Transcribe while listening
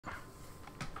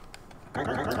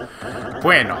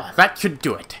Bueno, that should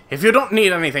do it. If you don't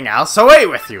need anything else, away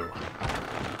with you!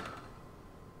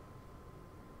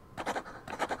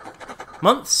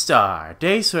 Month star,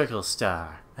 day circle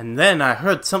star, and then I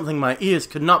heard something my ears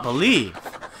could not believe.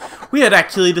 We had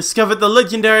actually discovered the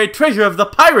legendary treasure of the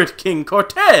Pirate King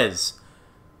Cortez!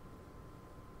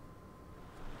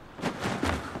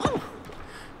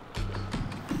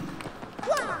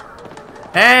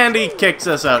 And he kicks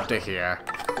us out to here.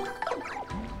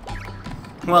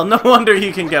 Well, no wonder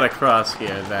you can get across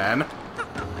here, then.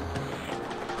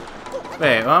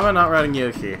 Wait, why am I not riding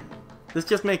Yoshi? This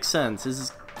just makes sense. This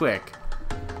is quick.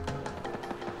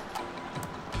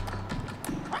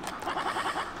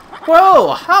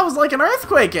 Whoa! That was like an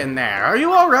earthquake in there. Are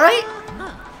you alright?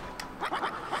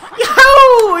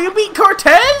 Yo! You beat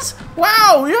Cortez?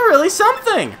 Wow, you're really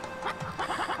something!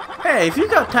 Hey, if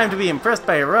you've got time to be impressed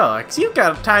by heroics, you've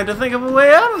got time to think of a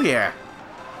way out of here.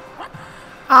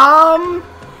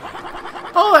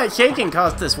 All that shaking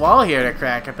caused this wall here to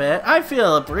crack a bit. I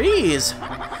feel a breeze.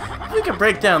 If we could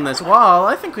break down this wall,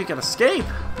 I think we could escape.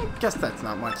 I guess that's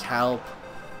not much help.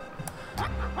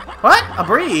 What? A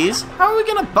breeze? How are we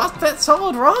gonna bust that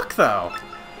solid rock, though?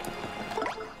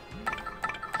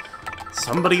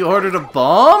 Somebody ordered a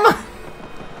bomb?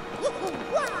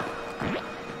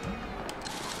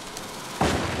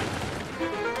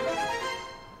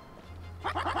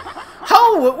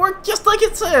 Oh, it worked just like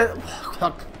it said.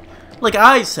 Like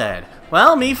I said.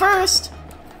 Well, me first.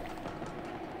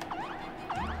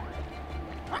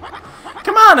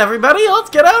 Come on, everybody, let's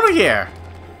get out of here.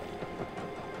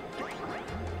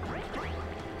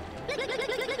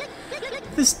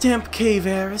 This damp cave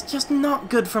air is just not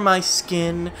good for my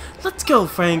skin. Let's go,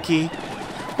 Frankie.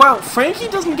 Wow, Frankie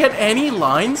doesn't get any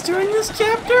lines during this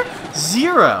chapter?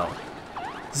 Zero.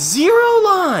 0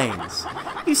 lines.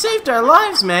 You saved our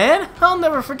lives, man. I'll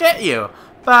never forget you.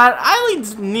 But I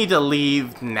need to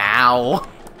leave now.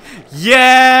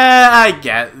 Yeah, I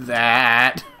get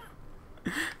that.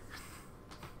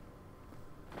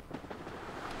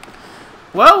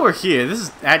 Well, we're here. This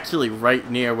is actually right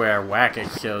near where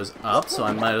Wacka shows up, so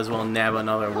I might as well nab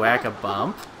another Wacka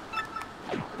bump.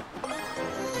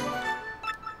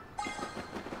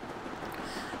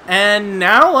 And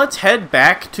now let's head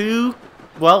back to,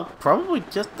 well, probably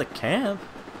just the camp.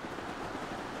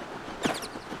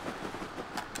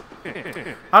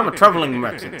 I'm a traveling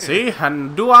merchant, see?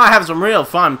 And do I have some real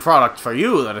fine product for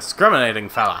you, the discriminating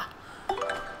fella?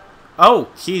 Oh,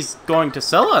 he's going to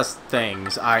sell us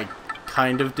things. I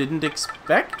kind of didn't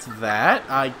expect that.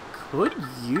 I could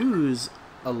use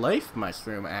a life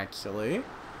mushroom, actually.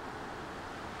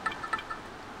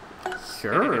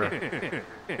 Sure.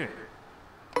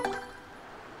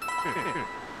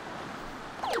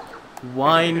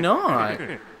 Why not?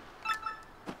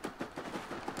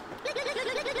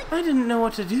 I didn't know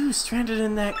what to do stranded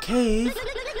in that cave.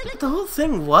 But the whole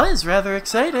thing was rather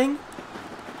exciting.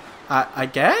 I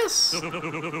guess?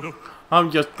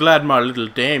 I'm just glad my little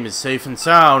dame is safe and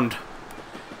sound.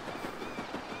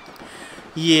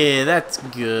 Yeah, that's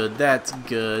good, that's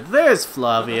good. There's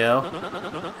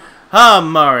Flavio. Ah,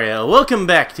 Mario, welcome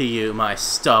back to you, my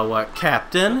stalwart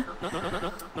captain.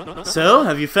 So,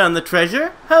 have you found the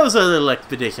treasure? How's our little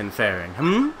expedition faring,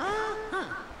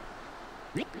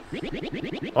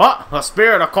 What? The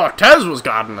spirit of Cortez was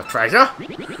guarding the treasure.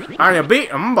 And you beat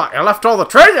him, but you left all the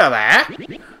treasure there.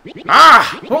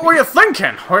 Ah, what were you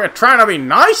thinking? Were you trying to be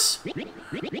nice?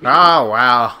 Oh,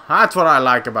 well, that's what I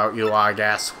like about you, I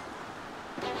guess.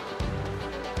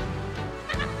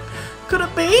 Could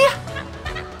it be?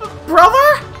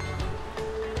 Brother?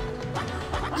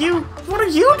 What are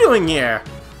you doing here?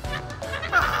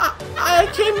 I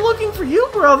came looking for you,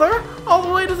 brother. All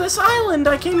the way to this island,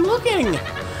 I came looking.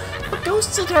 But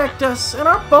ghosts attacked us, and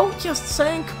our boat just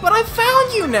sank, but I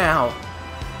found you now.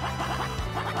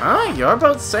 Your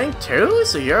boat sank too?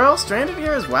 So you're all stranded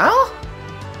here as well?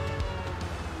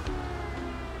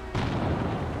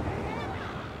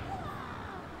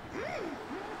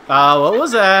 What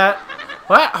was that?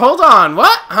 What? Hold on,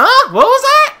 what? Huh? What was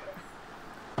that?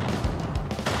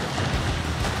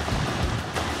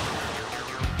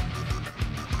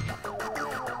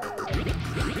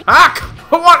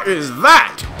 What is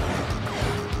that?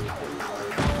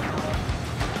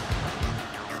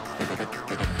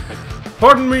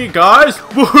 Pardon me, guys.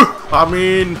 I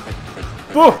mean...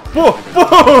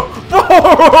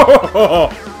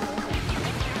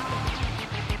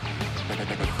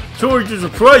 Sorry to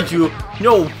surprise you.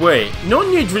 No way. No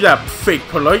need for that fake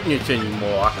politeness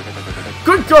anymore.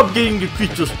 Good job getting the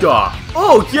crystal star.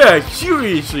 Oh yeah,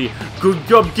 seriously. Good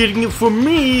job getting it for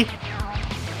me.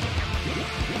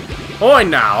 Oi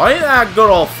now, ain't that good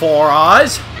old Four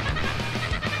Eyes?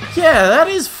 Yeah, that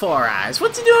is Four Eyes.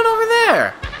 What's he doing over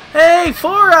there? Hey,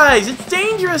 Four Eyes, it's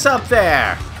dangerous up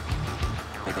there.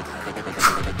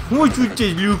 What's with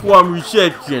this lukewarm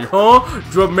reception, huh?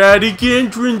 Dramatic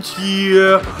entrance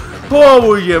here. Oh,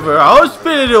 whatever. I'll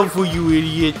spell it out for you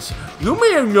idiots. You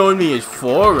may have known me as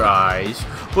Four Eyes,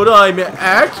 but I'm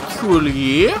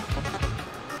actually...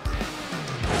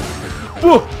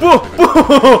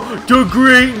 the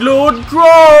Great Lord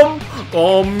Grom!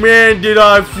 Oh man, did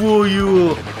I fool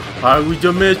you! I was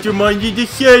the mastermind in the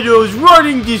shadows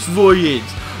running this voyage!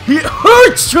 It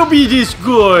hurts to be this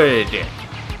good!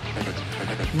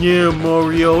 Yeah,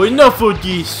 Mario, enough of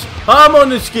this! I'm on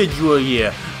the schedule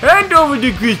here! Hand over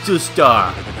the Crystal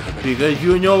Star! Because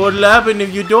you know what'll happen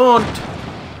if you don't!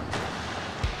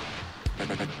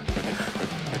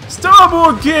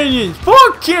 Starboard cannons!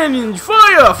 Port cannons!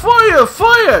 Fire! Fire!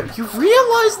 Fire! You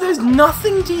realize there's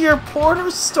nothing to your port or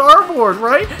starboard,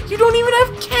 right? You don't even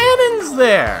have cannons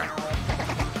there!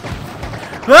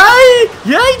 Hey!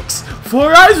 Yikes!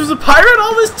 Four Eyes was a pirate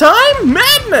all this time?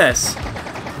 Madness!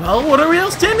 Well, what are we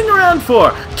all standing around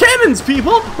for? Cannons,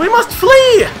 people! We must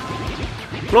flee!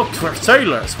 Look, we're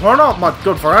sailors. We're not much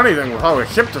good for anything without a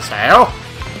ship to sail.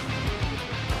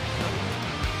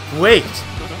 Wait.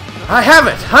 I have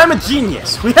it! I'm a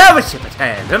genius! We have a ship at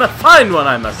hand, and a fine one,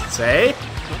 I must say!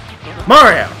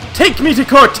 Mario, take me to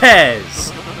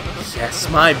Cortez! Yes,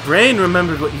 my brain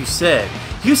remembered what you said.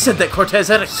 You said that Cortez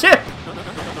had a ship!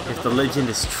 If the legend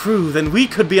is true, then we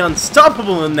could be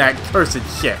unstoppable in that cursed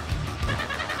ship!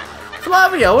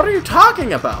 Flavio, what are you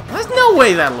talking about? There's no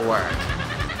way that'll work!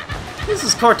 This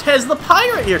is Cortez the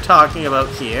pirate you're talking about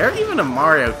here, even if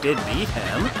Mario did beat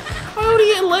him. Why would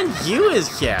he lend you his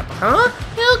ship, huh?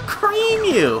 He'll cream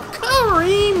you!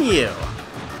 Cream you!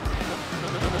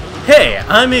 Hey,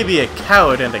 I may be a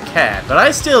coward and a cat, but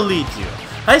I still lead you.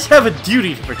 I have a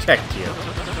duty to protect you.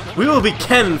 We will be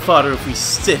cannon fodder if we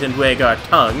sit and wag our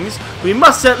tongues. We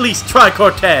must at least try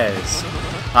Cortez.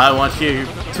 I want you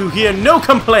to hear no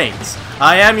complaints.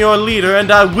 I am your leader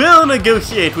and I will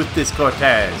negotiate with this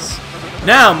Cortez.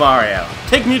 Now, Mario,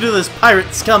 take me to this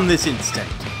pirate scum this instant.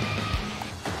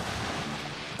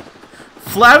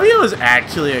 Flavio is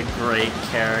actually a great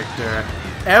character.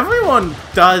 Everyone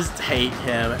does hate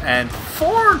him, and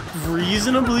for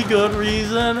reasonably good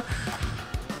reason.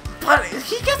 But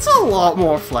he gets a lot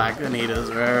more flack than he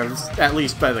deserves, at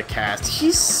least by the cast.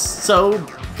 He's so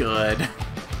good.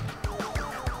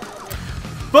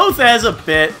 Both as a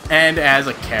bit and as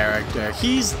a character,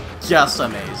 he's just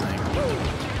amazing.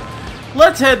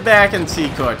 Let's head back and see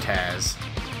Cortez.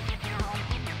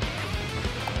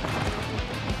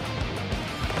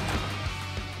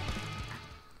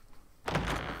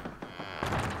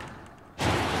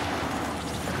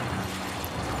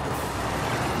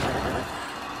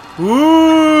 Ooh!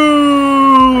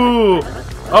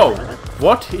 Oh,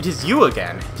 what? It is you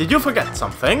again. Did you forget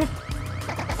something?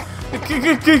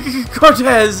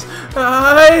 Cortez,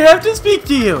 I have to speak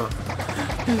to you.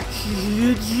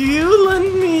 Could you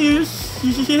lend me your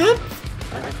ship?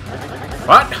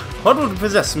 What? What would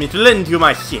possess me to lend you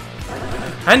my ship?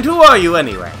 And who are you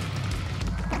anyway?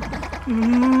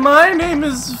 My name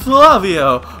is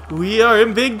Flavio. We are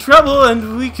in big trouble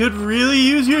and we could really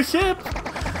use your ship.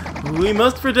 We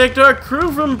must protect our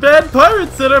crew from bad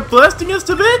pirates that are blasting us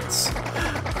to bits.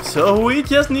 So we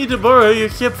just need to borrow your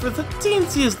ship for the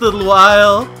teensiest little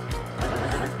while.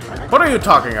 What are you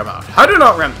talking about? I do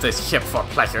not rent this ship for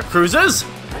pleasure cruises.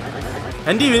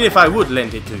 And even if I would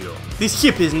lend it to you, this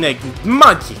ship is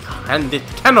magical and it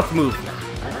cannot move now.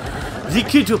 The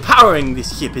key to powering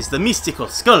this ship is the mystical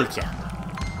skull gem.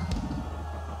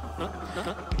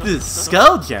 The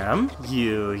skull gem?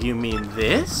 You mean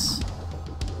this?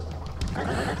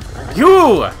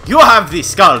 You have the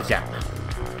skull gem.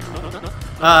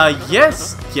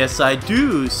 Yes I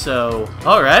do, so...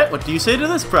 Alright, what do you say to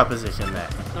this proposition then?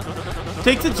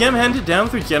 Take the gem handed down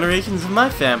through generations of my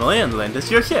family and lend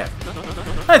us your ship.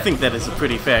 I think that is a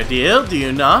pretty fair deal, do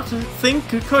you not think,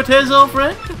 Cortez, old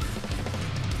friend?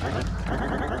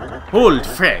 Old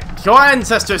friend, your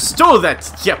ancestors stole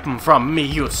that gem from me,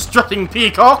 you strutting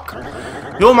peacock!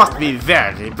 You must be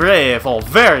very brave or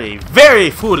very, very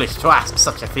foolish to ask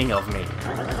such a thing of me.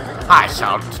 I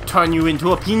shall turn you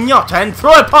into a piñata and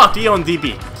throw a party on the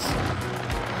beach.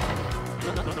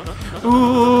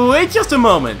 Ooh, wait just a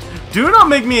moment. Do not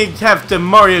make me have to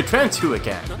Mario trance you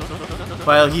again.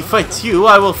 While he fights you,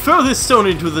 I will throw this stone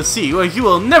into the sea where you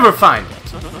will never find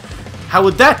it. How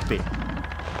would that be?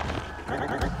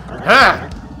 Ah,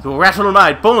 you rattle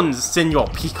my bones, Senor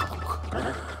Peacock.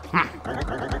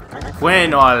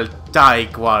 When I'll die,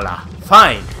 Koala.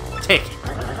 Fine, take it.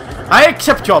 I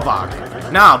accept your bargain.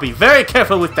 Now be very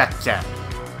careful with that gem.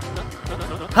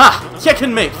 Ha!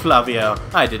 Checkmate, Flavio.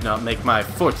 I did not make my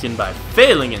fortune by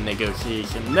failing in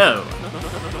negotiation, no.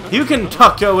 You can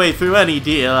talk your way through any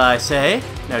deal, I say.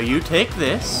 Now you take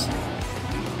this.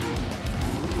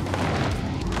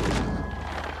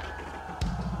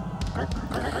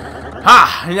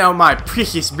 Ah, now my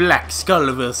precious black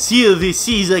skull will seal the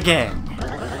seas again.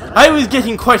 I was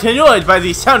getting quite annoyed by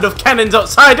the sound of cannons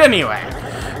outside anyway.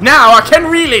 Now I can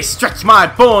really stretch my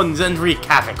bones and wreak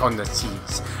havoc on the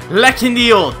seas, like in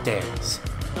the old days.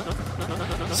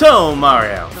 So,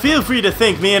 Mario, feel free to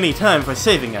thank me anytime for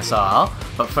saving us all,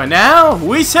 but for now,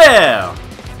 we sail!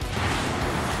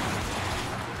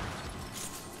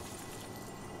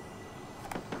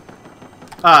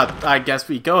 I guess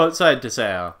we go outside to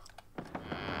sail.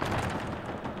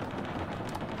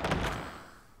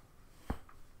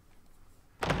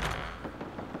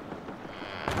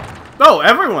 Oh,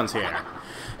 everyone's here.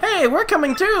 Hey, we're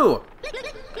coming too!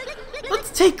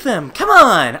 Let's take them, come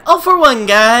on! All for one,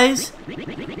 guys!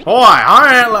 Boy,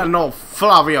 I ain't letting old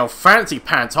Flavio Fancy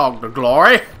Pants hog the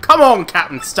glory! Come on,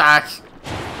 Captain Stack!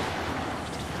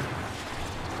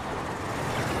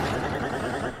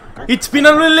 It's been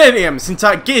a millennium since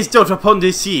I gazed out upon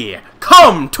the sea.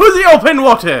 Come to the open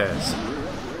waters!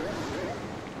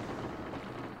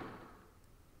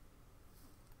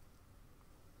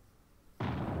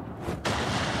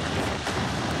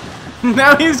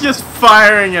 Now he's just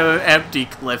firing at an empty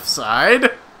cliffside.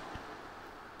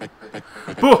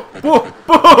 Boo, boo,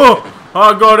 boo!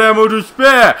 I got ammo to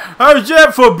spare. How's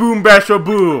that for boom bash or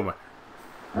boom?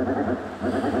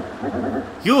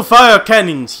 You fire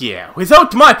cannons here.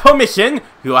 Without my permission,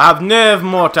 you have nerve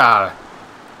mortal.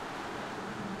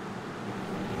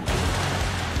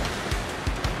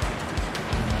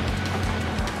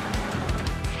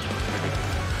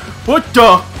 What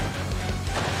the?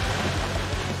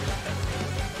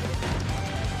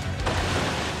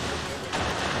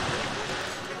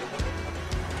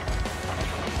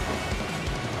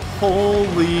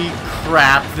 Holy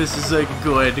crap, this is a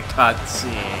good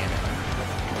cutscene.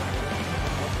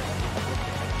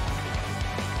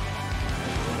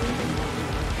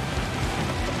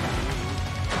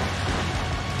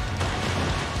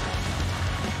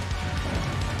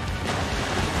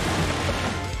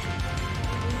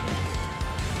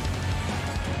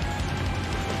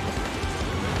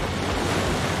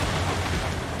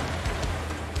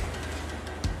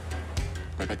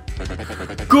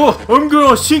 Go! I'm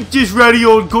gonna sink this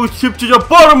radio ghost ship to the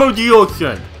bottom of the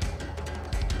ocean!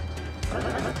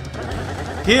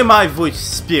 Hear my voice,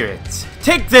 spirits.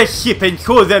 Take the ship and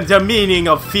show them the meaning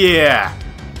of fear!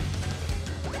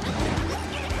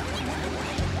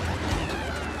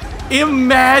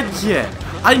 Imagine!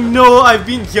 I know I've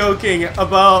been joking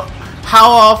about how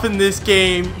often this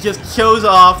game just shows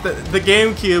off that the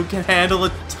GameCube can handle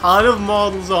a ton of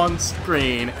models on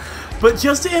screen. But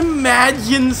just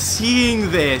imagine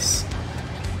seeing this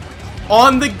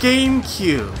on the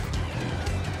GameCube.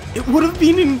 It would have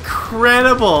been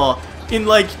incredible in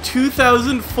like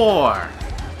 2004.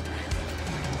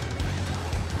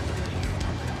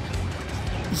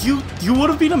 You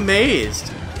would have been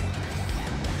amazed.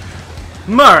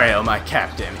 Mario, my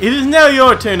captain, it is now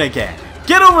your turn again.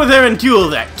 Get over there and duel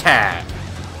that cat.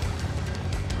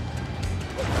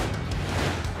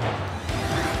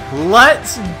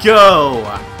 Let's go!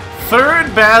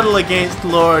 Third battle against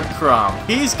Lord Crump.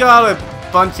 He's got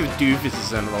a bunch of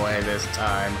doofuses in the way this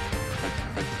time.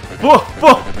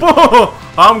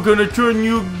 I'm gonna turn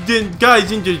you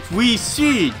guys into wee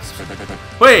seeds.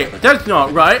 Wait, that's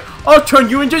not right. I'll turn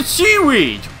you into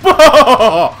seaweed.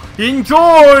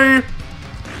 Enjoy!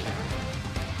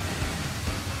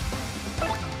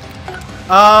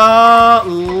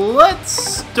 Let's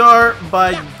start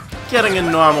by getting a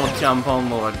normal jump on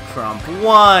Lord Crump.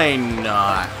 Why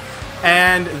not?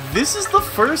 And this is the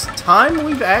first time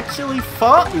we've actually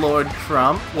fought Lord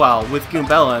Crump. Well, with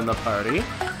Goombella in the party.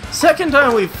 Second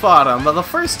time we've fought him, but the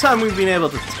first time we've been able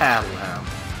to tattle him.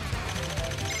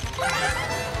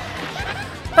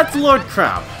 That's Lord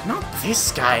Crump. Not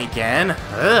this guy again.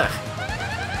 Ugh.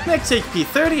 Max HP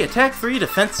 30, attack 3,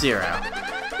 defense 0.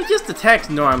 He just attacks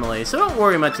normally, so don't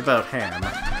worry much about him.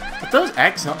 But those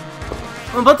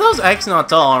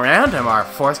X-Nauts all around him are a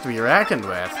force to be reckoned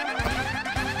with.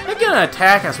 They're gonna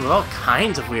attack us with all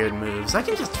kinds of weird moves. I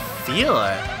can just feel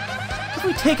it. If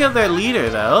we take out their leader,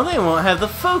 though, they won't have the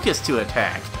focus to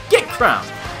attack. Get Crump!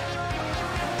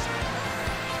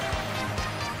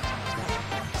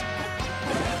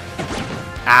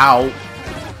 Ow.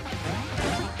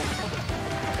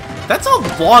 That's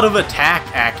a lot of attack,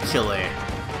 actually.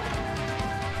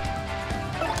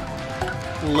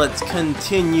 Let's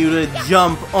continue to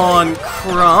jump on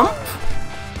Crump.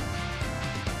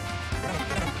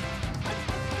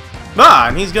 Ah,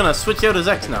 and he's gonna switch out his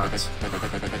X-Nauts.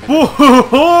 Whoa, ho,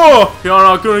 ho! You're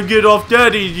not gonna get off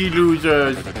that easy,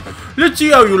 losers. Let's see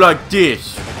how you like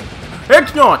this.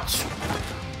 X-Nauts!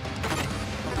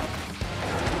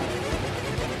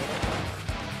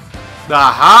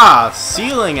 Aha!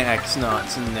 Ceiling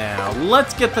X-Nauts now.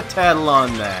 Let's get the tattle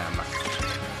on them.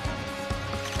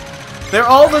 They're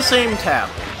all the same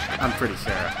tattle, I'm pretty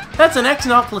sure. That's an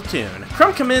X-Naut platoon.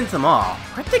 Crumb commands them all.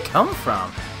 Where'd they come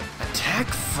from? Attack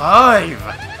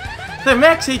 5! Their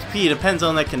max HP depends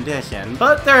on their condition,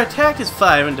 but their attack is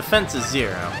 5 and defense is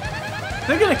 0.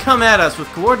 They're gonna come at us with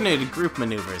coordinated group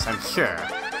maneuvers, I'm sure.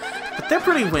 But they're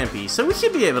pretty wimpy, so we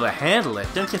should be able to handle it,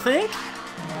 don't you think?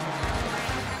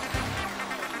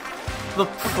 The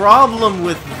problem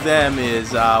with them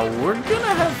is, we're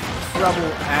gonna have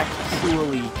trouble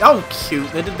actually... Oh, cute,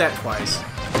 they did that twice.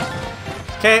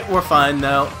 Okay, we're fine,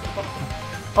 though.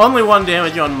 Only 1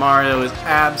 damage on Mario is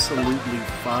absolutely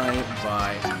fine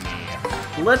by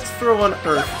me. Let's throw an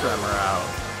Earth Tremor out.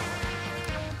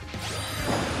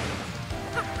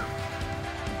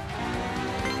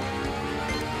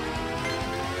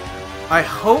 I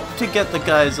hope to get the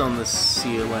guys on the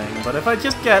ceiling, but if I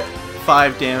just get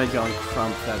 5 damage on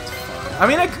Crump, that's fine. I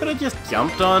mean, I could have just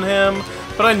jumped on him,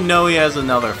 but I know he has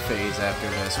another phase after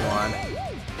this one.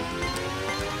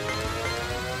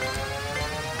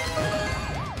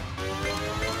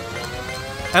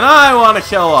 And I want to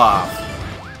show off.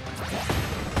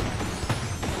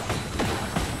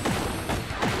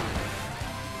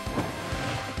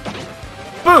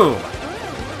 Boom!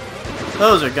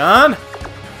 Those are gone.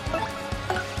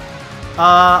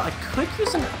 I could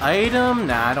use an item.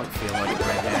 Nah, I don't feel like it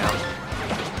right now.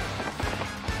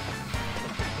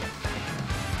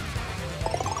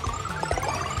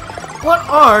 What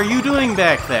are you doing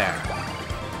back there?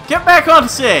 Get back on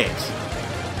stage!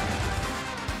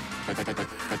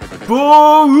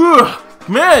 Oh,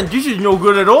 man, this is no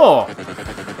good at all.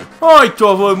 I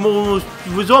thought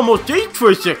I was almost 8 for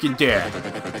a second there.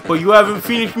 But you haven't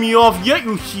finished me off yet,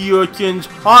 you sea urchins.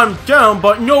 I'm down,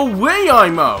 but no way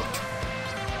I'm out.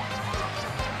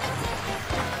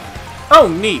 Oh,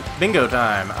 neat. Bingo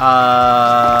time.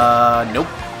 Nope.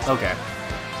 Okay.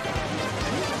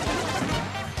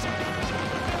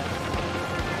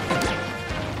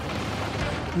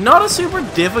 Not a super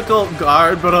difficult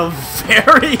guard, but a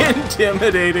very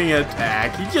intimidating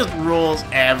attack. He just rolls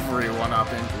everyone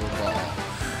up into a ball.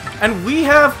 And we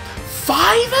have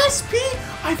 5 SP?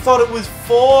 I thought it was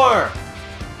 4.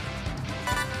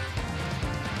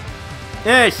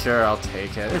 Yeah, sure, I'll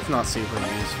take it. It's not super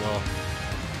useful.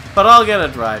 But I'll get a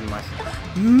dried mushroom.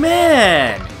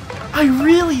 Man! I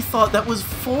really thought that was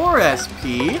 4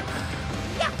 SP.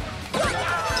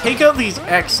 Take out these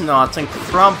X-Nauts and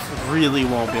Crump really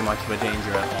won't be much of a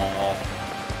danger at all.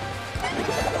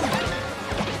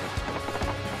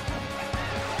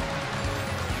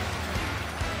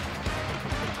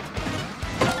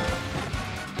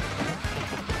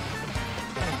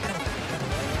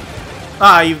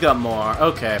 Ah, you've got more.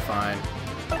 Okay, fine.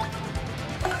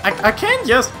 I can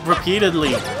just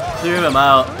repeatedly clear them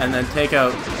out and then take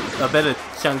out a bit of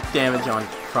chunk damage on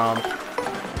Crump.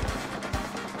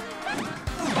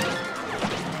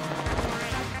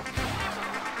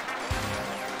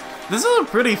 This is a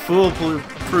pretty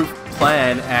foolproof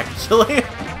plan, actually.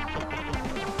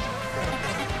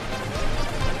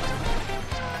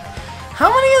 How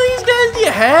many of these guys do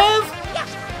you have?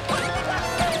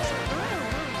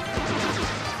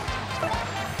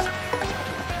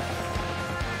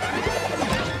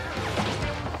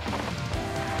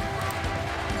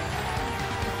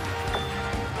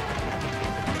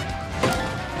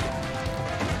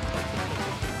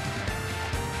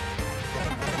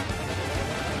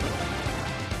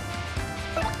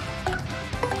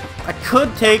 I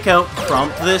could take out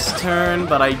Crump this turn,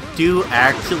 but I do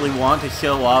actually want to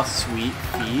show off Sweet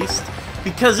Feast.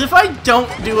 Because if I don't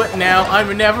do it now,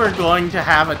 I'm never going to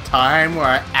have a time where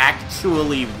I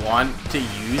actually want to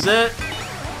use it.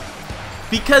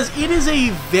 Because it is a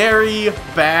very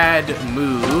bad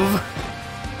move.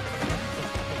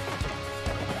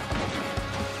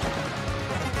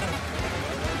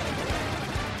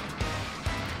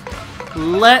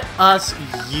 Let us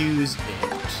use it.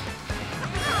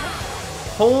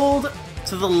 Hold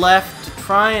to the left to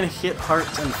try and hit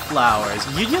hearts and flowers.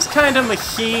 You just kind of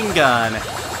machine gun,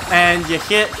 and you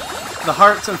hit the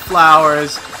hearts and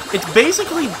flowers. It's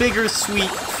basically Bigger Sweet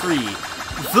Tree.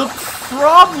 The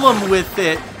problem with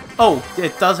it... Oh,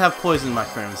 it does have poison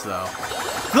mushrooms, though.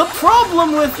 The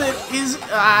problem with it is...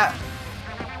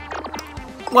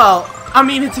 well, I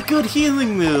mean, it's a good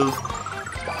healing move,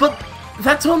 but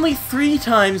That's only 3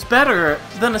 times better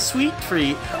than a sweet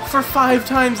treat for 5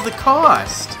 times the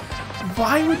cost.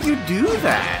 Why would you do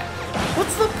that?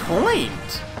 What's the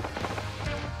point?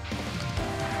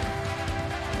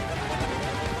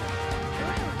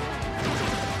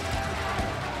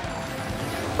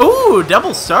 Ooh,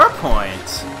 double star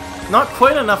points. Not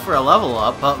quite enough for a level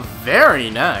up, but very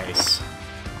nice.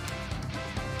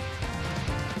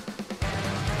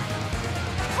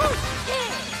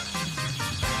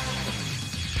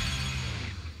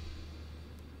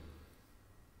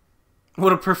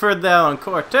 Would have preferred that on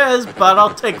Cortez, but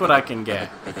I'll take what I can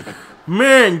get.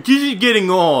 Man, this is getting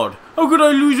old. How could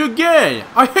I lose again?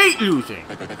 I hate losing.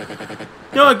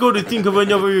 Now I got to think of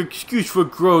another excuse for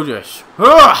Cortez.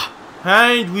 Ugh!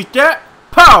 And with that,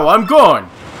 pow! I'm gone.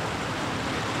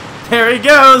 There he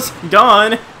goes,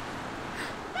 gone.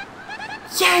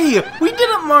 Yay! We did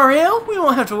it, Mario. We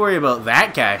won't have to worry about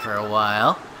that guy for a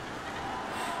while.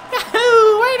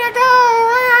 Yahoo! Way to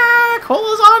go!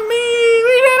 Coal's on me!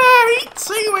 We did it! Eat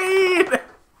seaweed!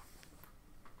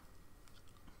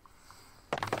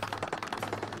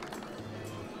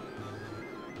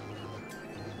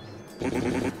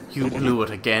 You blew it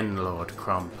again, Lord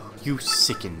Crump. You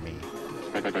sicken me.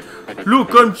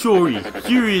 Look, I'm sorry.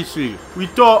 Seriously. We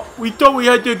thought we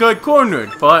had the guy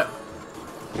cornered, but...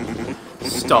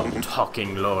 Stop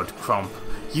talking, Lord Crump.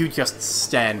 You just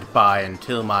stand by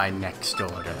until my next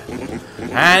order.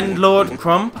 And, Lord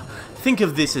Crump, think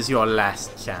of this as your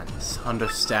last chance.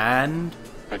 Understand?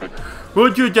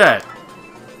 Roger that.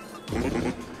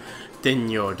 Then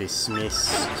you're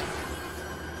dismissed.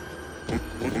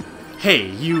 Hey,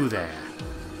 you there.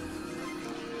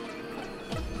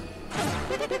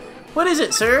 What is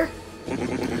it, sir?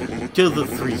 Tell the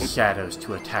 3 shadows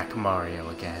to attack Mario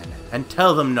again, and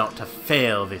tell them not to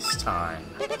fail this time.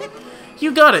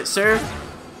 You got it, sir.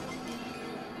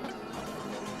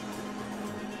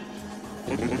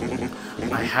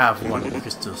 I have 1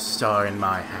 crystal star in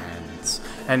my hands,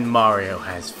 and Mario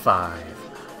has 5.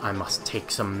 I must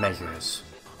take some measures.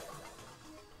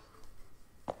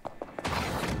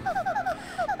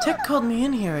 Tech called me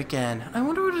in here again. I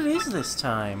wonder what it is this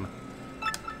time.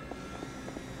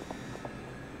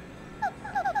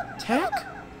 Tech?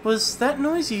 Was that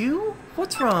noise you?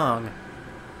 What's wrong?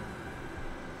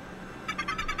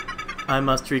 I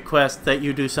must request that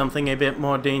you do something a bit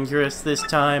more dangerous this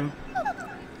time.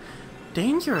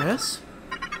 Dangerous?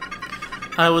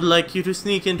 I would like you to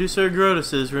sneak into Sir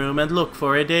Grotus's room and look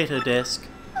for a data disk.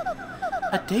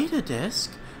 A data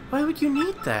disk? Why would you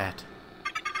need that?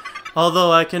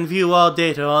 Although I can view all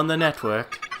data on the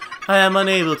network, I am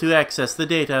unable to access the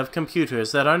data of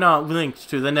computers that are not linked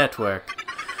to the network.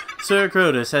 Sir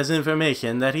Grotus has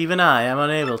information that even I am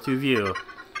unable to view.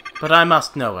 But I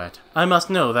must know it. I must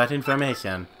know that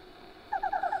information.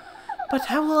 But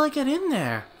how will I get in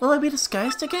there? Will I be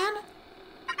disguised again?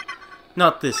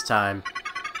 Not this time.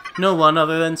 No one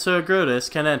other than Sir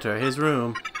Grotus can enter his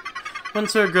room. When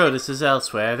Sir Grotus is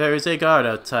elsewhere, there is a guard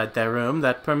outside their room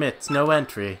that permits no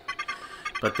entry.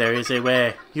 But there is a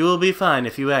way. You will be fine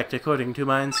if you act according to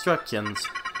my instructions.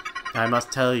 I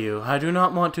must tell you, I do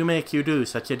not want to make you do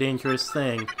such a dangerous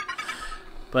thing.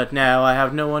 But now I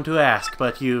have no one to ask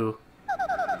but you.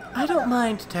 I don't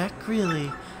mind, Tech,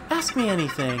 really. Ask me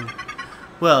anything.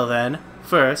 Well then,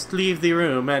 first leave the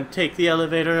room and take the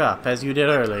elevator up as you did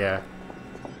earlier.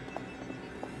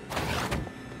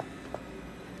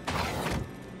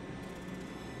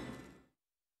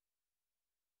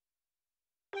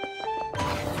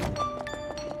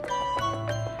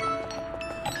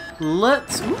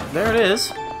 Ooh, there it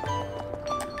is.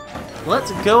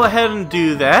 Let's go ahead and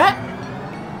do that.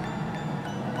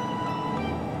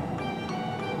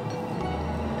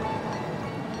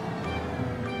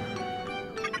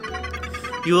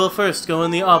 You will first go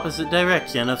in the opposite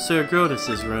direction of Sir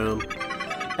Grotus's room.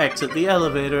 Exit the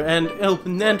elevator and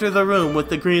enter the room with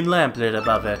the green lamp lit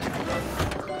above it.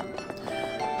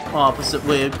 Opposite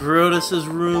way of Grotus's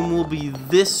room will be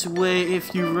this way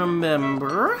if you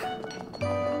remember.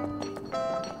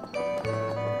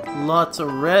 Lots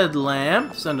of red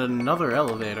lamps and another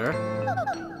elevator.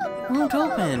 It won't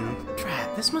open.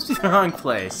 Drat, this must be the wrong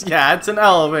place. Yeah, it's an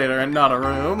elevator and not a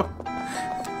room.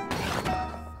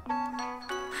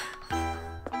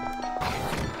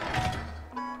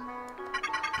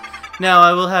 Now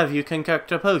I will have you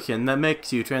concoct a potion that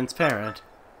makes you transparent.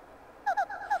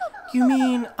 You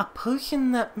mean a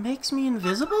potion that makes me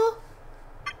invisible?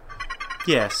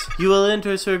 Yes, you will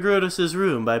enter Sir Grotus's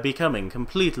room by becoming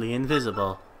completely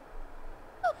invisible.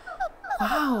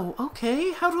 Wow,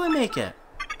 okay, how do I make it?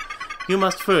 You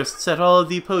must first set all of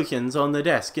the potions on the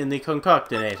desk in the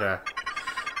concoctinator.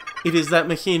 It is that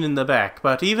machine in the back,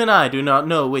 but even I do not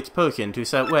know which potion to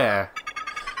set where.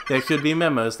 There should be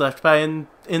memos left in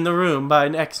the room by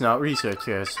X-Naut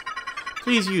researchers.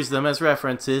 Please use them as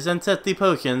references and set the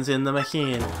potions in the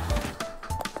machine.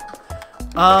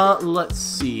 Let's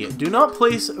see. Do not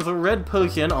place the red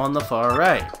potion on the far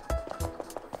right.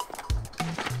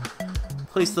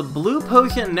 Place the blue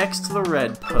potion next to the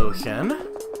red potion.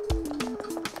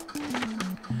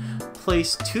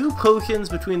 Place 2 potions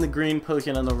between the green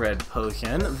potion and the red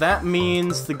potion. That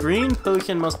means the green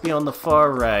potion must be on the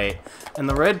far right, and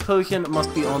the red potion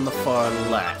must be on the far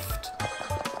left.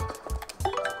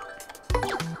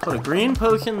 Put a green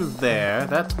potion there,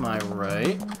 that's my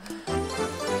right.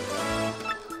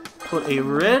 Put a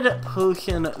red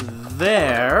potion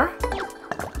there.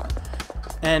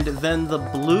 And then the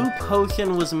blue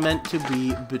potion was meant to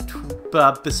be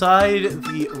beside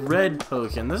the red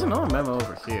potion. There's another memo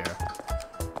over here.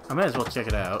 I might as well check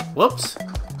it out. Whoops!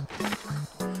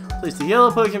 Place the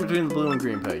yellow potion between the blue and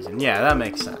green potion. Yeah, that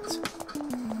makes sense.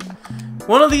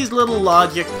 One of these little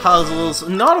logic puzzles,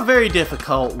 not a very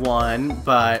difficult one,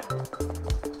 but...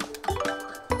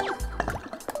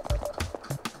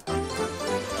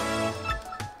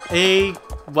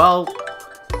 well,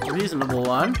 reasonable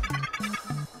one.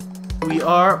 We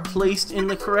are placed in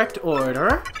the correct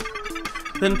order.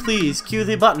 Then please cue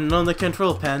the button on the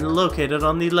control panel located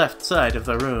on the left side of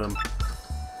the room.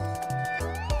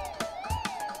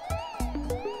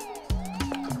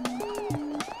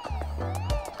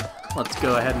 Let's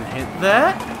go ahead and hit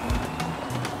that.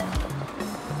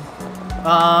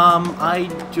 I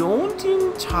don't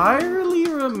entirely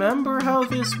remember how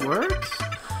this works.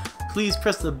 Please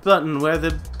press the button where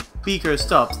the beaker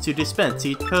stops to dispense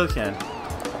each potion.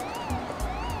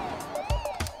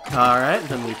 Alright,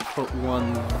 then we put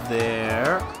one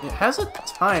there. It has a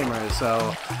timer,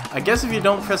 so I guess if you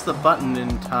don't press the button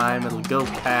in time, it'll go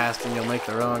past and you'll make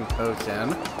the wrong potion.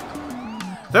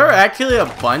 There are actually a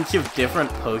bunch of different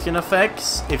potion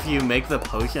effects if you make the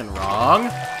potion wrong.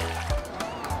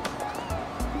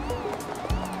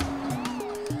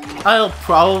 I'll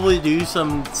probably do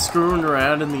some screwing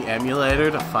around in the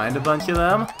emulator to find a bunch of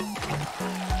them.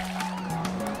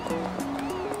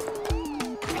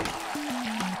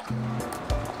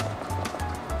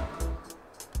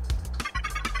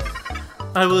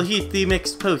 I will heat the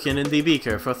mixed potion in the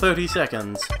beaker for 30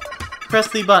 seconds. Press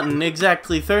the button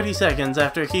exactly 30 seconds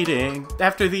after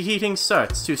the heating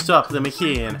starts to stop the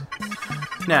machine.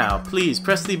 Now, please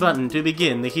press the button to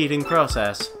begin the heating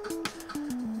process.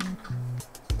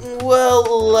 Well,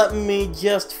 let me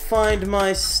just find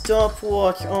my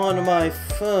stopwatch on my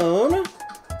phone.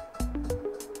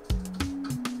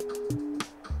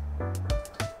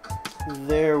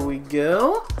 There we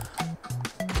go.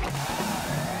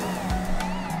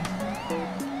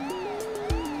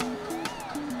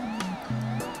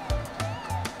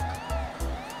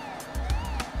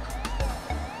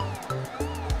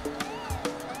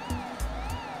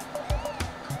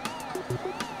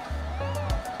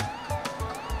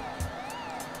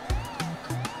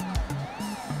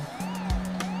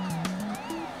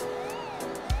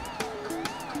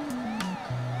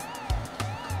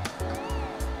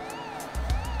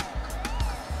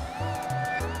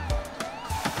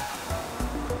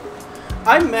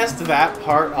 I messed that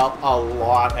part up a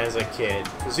lot as a kid,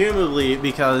 presumably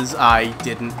because I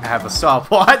didn't have a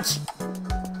stopwatch.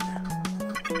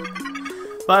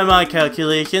 By my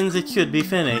calculations, it should be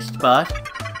finished, but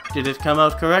did it come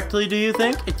out correctly, do you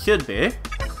think? It should be.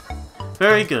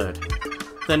 Very good.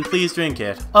 Then please drink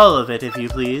it. All of it, if you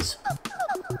please.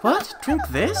 What? Drink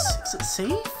this? Is it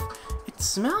safe? It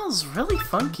smells really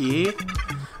funky.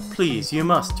 Please, you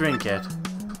must drink it.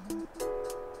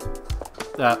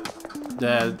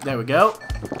 There we go.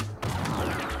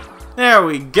 There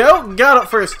we go! Got it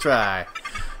first try!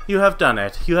 You have done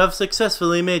it. You have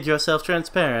successfully made yourself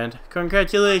transparent.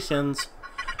 Congratulations.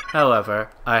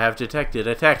 However, I have detected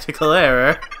a tactical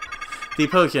error. The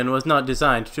potion was not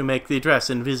designed to make the dress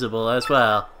invisible as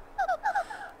well.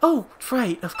 Oh,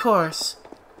 right, of course.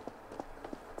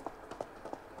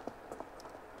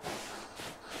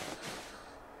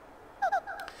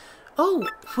 Oh,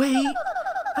 wait.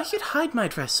 I should hide my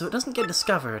dress so it doesn't get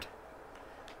discovered.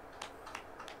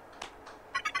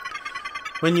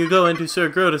 When you go into Sir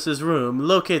Grotus's room,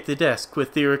 locate the desk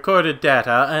with the recorded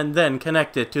data and then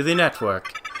connect it to the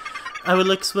network. I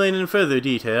will explain in further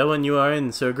detail when you are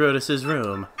in Sir Grotus's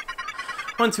room.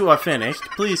 Once you are finished,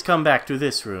 please come back to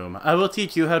this room. I will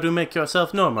teach you how to make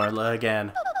yourself normal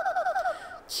again.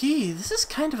 Gee, this is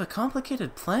kind of a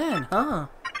complicated plan, huh?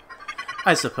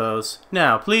 I suppose.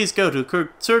 Now, please go to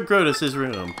Sir Grotus's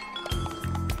room.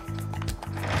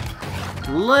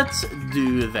 Let's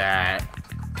do that.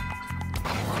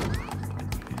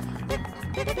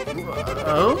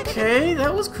 Okay,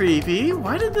 that was creepy.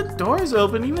 Why did the doors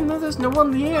open even though there's no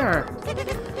one there?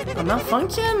 A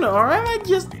malfunction? Or am I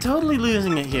just totally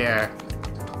losing it here?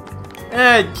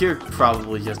 You're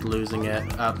probably just losing it.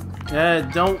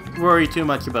 Don't worry too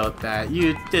much about that.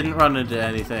 You didn't run into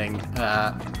anything.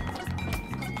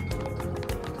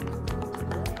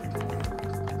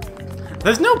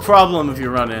 There's no problem if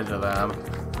you run into them.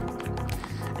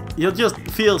 You'll just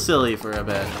feel silly for a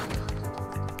bit.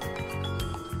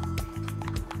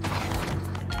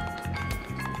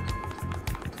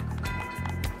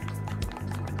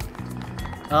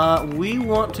 We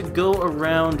want to go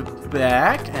around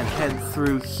back and head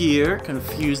through here,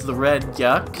 confuse the red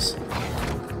yucks.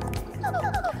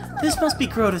 This must be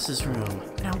Cortez's room.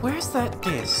 Now, where's that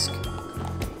disc?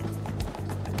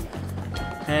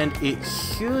 And it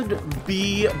should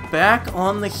be back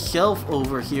on the shelf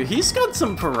over here. He's got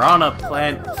some piranha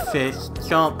plant fish,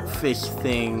 chomp fish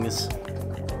things.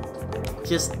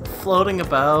 Just floating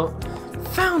about.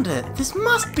 Found it! This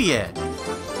must be it!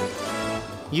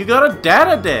 You got a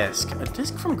data disk! A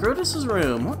disk from Cortez's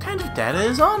room. What kind of data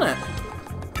is on it?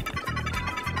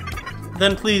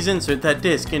 Then please insert that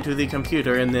disk into the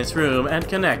computer in this room and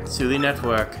connect to the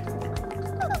network.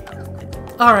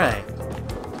 Alright.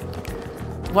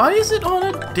 Why is it on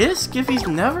a disk if he's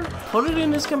never put it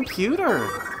in his computer?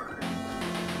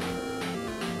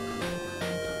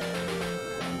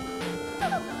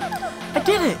 I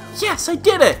did it! Yes, I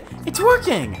did it! It's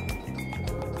working!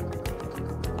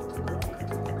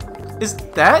 Is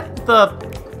that the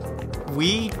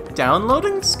Wii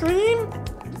downloading screen?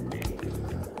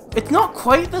 It's not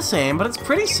quite the same, but it's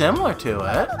pretty similar to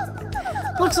it.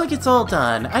 Looks like it's all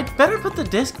done. I'd better put the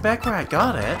disc back where I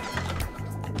got it.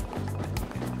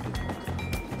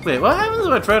 Wait, what happens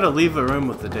if I try to leave the room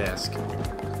with the disc?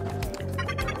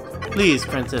 Please,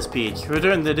 Princess Peach,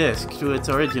 return the disc to its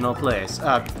original place.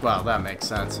 Well, that makes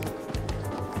sense.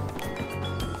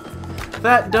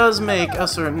 That does make a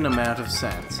certain amount of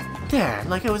sense. There,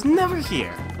 like I was never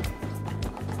here.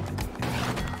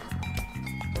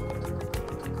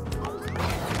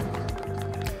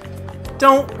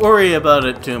 Don't worry about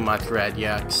it too much, Red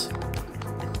Yucks.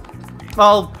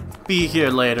 I'll be here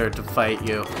later to fight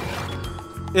you.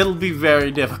 It'll be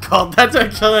very difficult. That's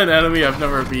actually an enemy I've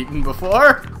never beaten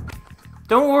before.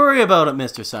 Don't worry about it,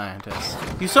 Mr. Scientist.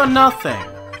 You saw nothing.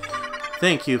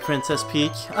 Thank you, Princess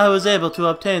Peach. I was able to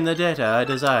obtain the data I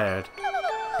desired.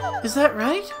 Is that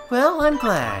right? Well, I'm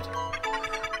glad.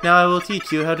 Now I will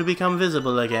teach you how to become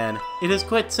visible again. It is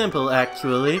quite simple,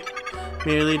 actually.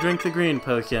 Merely drink the green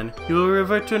potion. You will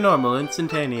revert to normal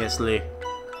instantaneously.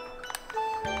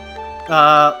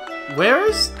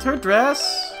 Where's her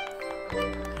dress?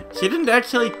 She didn't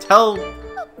actually tell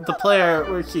the player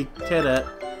where she hid it.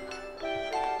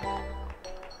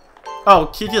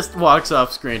 Oh, she just walks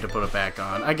off screen to put it back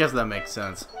on. I guess that makes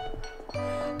sense.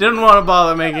 Didn't want to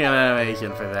bother making an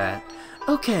animation for that.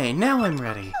 Okay, now I'm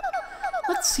ready.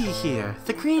 Let's see here.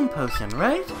 The green potion,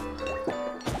 right?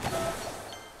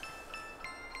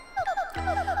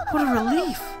 What a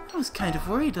relief! I was kind of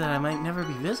worried that I might never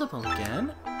be visible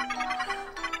again.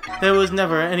 There was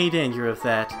never any danger of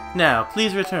that. Now,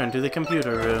 please return to the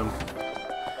computer room.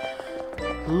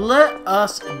 Let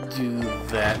us do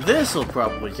that. This'll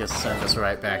probably just send us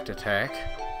right back to tech.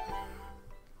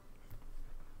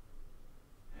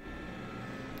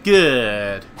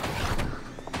 Good.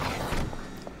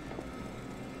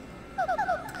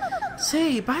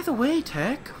 Say, by the way,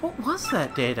 Tech, what was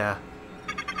that data?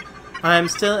 I'm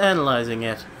still analyzing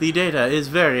it. The data is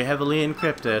very heavily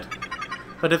encrypted.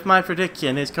 But if my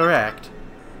prediction is correct...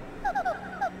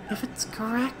 If it's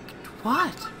correct,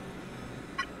 what?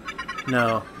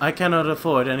 No, I cannot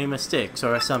afford any mistakes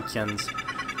or assumptions.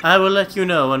 I will let you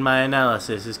know when my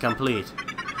analysis is complete.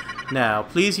 Now,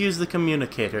 please use the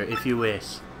communicator if you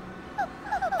wish.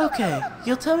 Okay,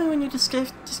 you'll tell me when you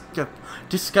decipher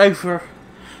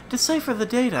the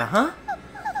data, huh?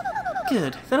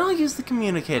 Good, then I'll use the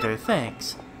communicator,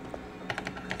 thanks.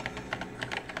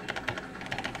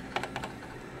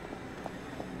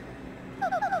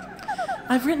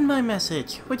 I've written my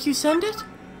message. Would you send it?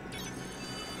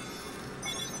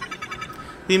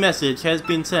 The message has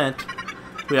been sent.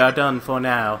 We are done for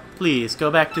now. Please,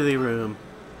 go back to the room.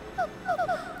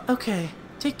 Okay,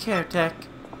 take care, Tech.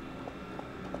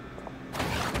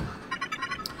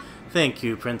 Thank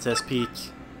you, Princess Peach.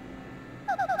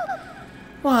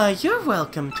 Why, you're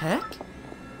welcome, Tech.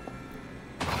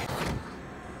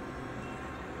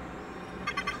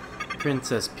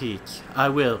 Princess Peach, I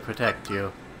will protect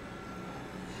you.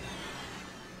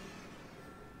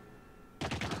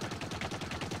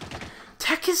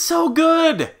 so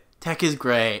good! Tech is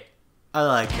great. I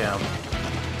like him.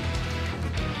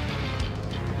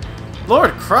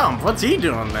 Lord Crump, what's he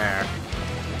doing there?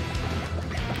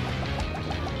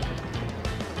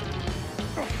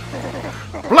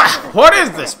 Blah! What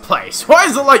is this place? Why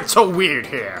is the light so weird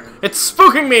here? It's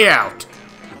spooking me out!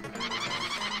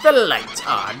 The lights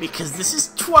are because this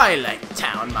is Twilight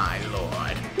Town, my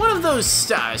lord. One of those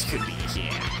stars could be here.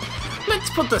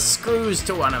 Let's put the screws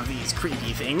to one of these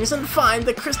creepy things and find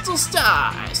the crystal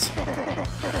stars.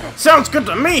 Sounds good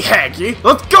to me, Haggy.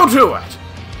 Let's go to it!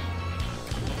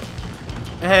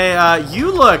 Hey,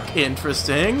 you look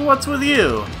interesting. What's with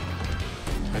you?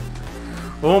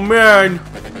 Oh man,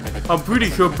 I'm pretty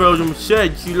sure Belgium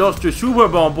said she lost her super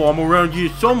bomb around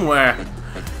here somewhere.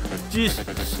 This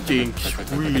stinks,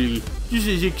 really. This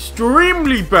is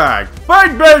extremely bad.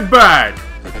 Bad, bad, bad.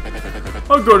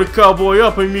 I gotta cowboy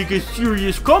up and make a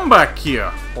serious comeback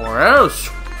here, or else.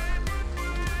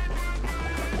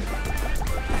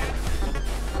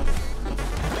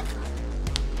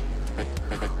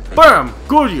 Bam!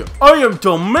 Goody! I am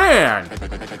the man!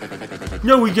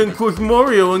 Now we can crush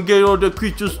Mario and get all the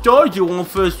crystal stars you want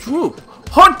first swoop.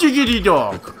 Hot diggity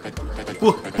dog!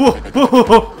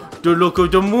 The look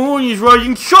of the moon is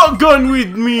riding shotgun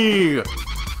with me!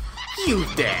 You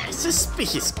there,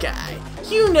 suspicious guy.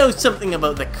 You know something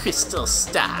about the crystal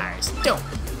stars, don't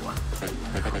you?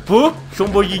 Huh?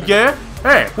 Somebody there?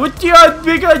 Hey, what's your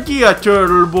big idea,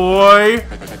 turtle boy?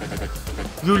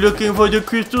 You looking for the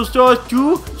crystal stars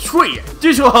too? Sweet!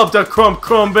 This'll help the Crump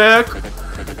come back!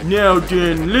 Now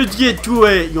then, let's get to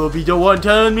it. You'll be the one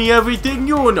telling me everything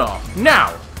you know.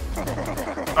 Now!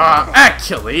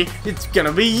 Actually, it's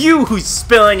gonna be you who's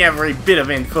spilling every bit of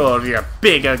info of your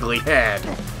big ugly head.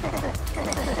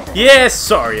 Yeah,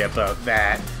 sorry about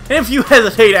that. If you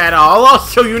hesitate at all, I'll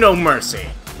show you no mercy.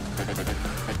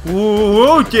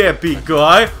 Whoa there, big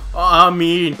guy.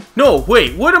 No,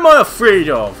 wait, what am I afraid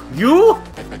of? You?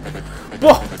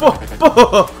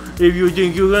 If you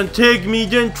think you can take me,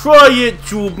 then try it,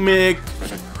 troop mix.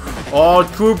 All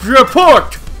troops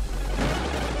report!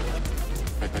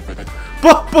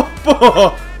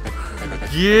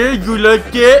 Yeah, you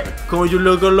like that? Kinda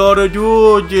like a lot of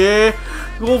dudes, yeah?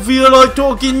 You don't feel like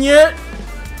talking yet?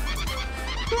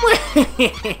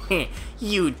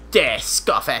 You dare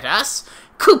scoff at us?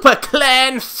 Cooper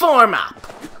Clan, form up!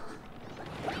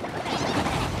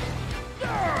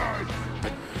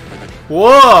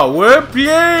 Whoa, well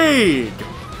played!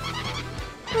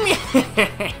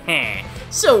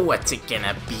 So what's it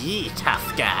gonna be,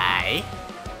 tough guy?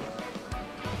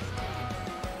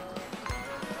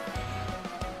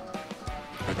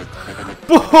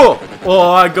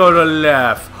 Oh, I gotta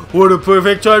laugh. What a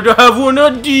perfect time to have one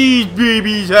of these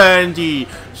babies handy.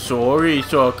 Sorry,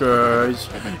 suckers.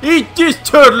 Eat this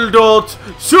turtle dots,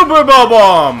 super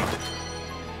bomb!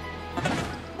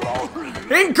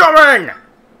 Incoming!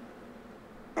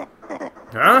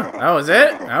 Huh? That was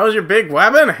it? That was your big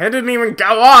weapon? It didn't even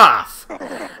go off!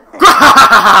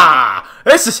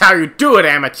 This is how you do it,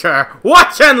 amateur!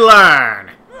 Watch and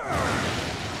learn!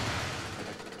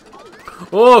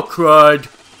 Oh, crud.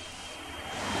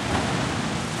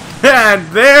 And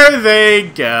there they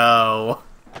go.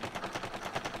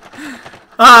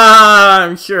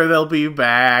 I'm sure they'll be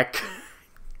back.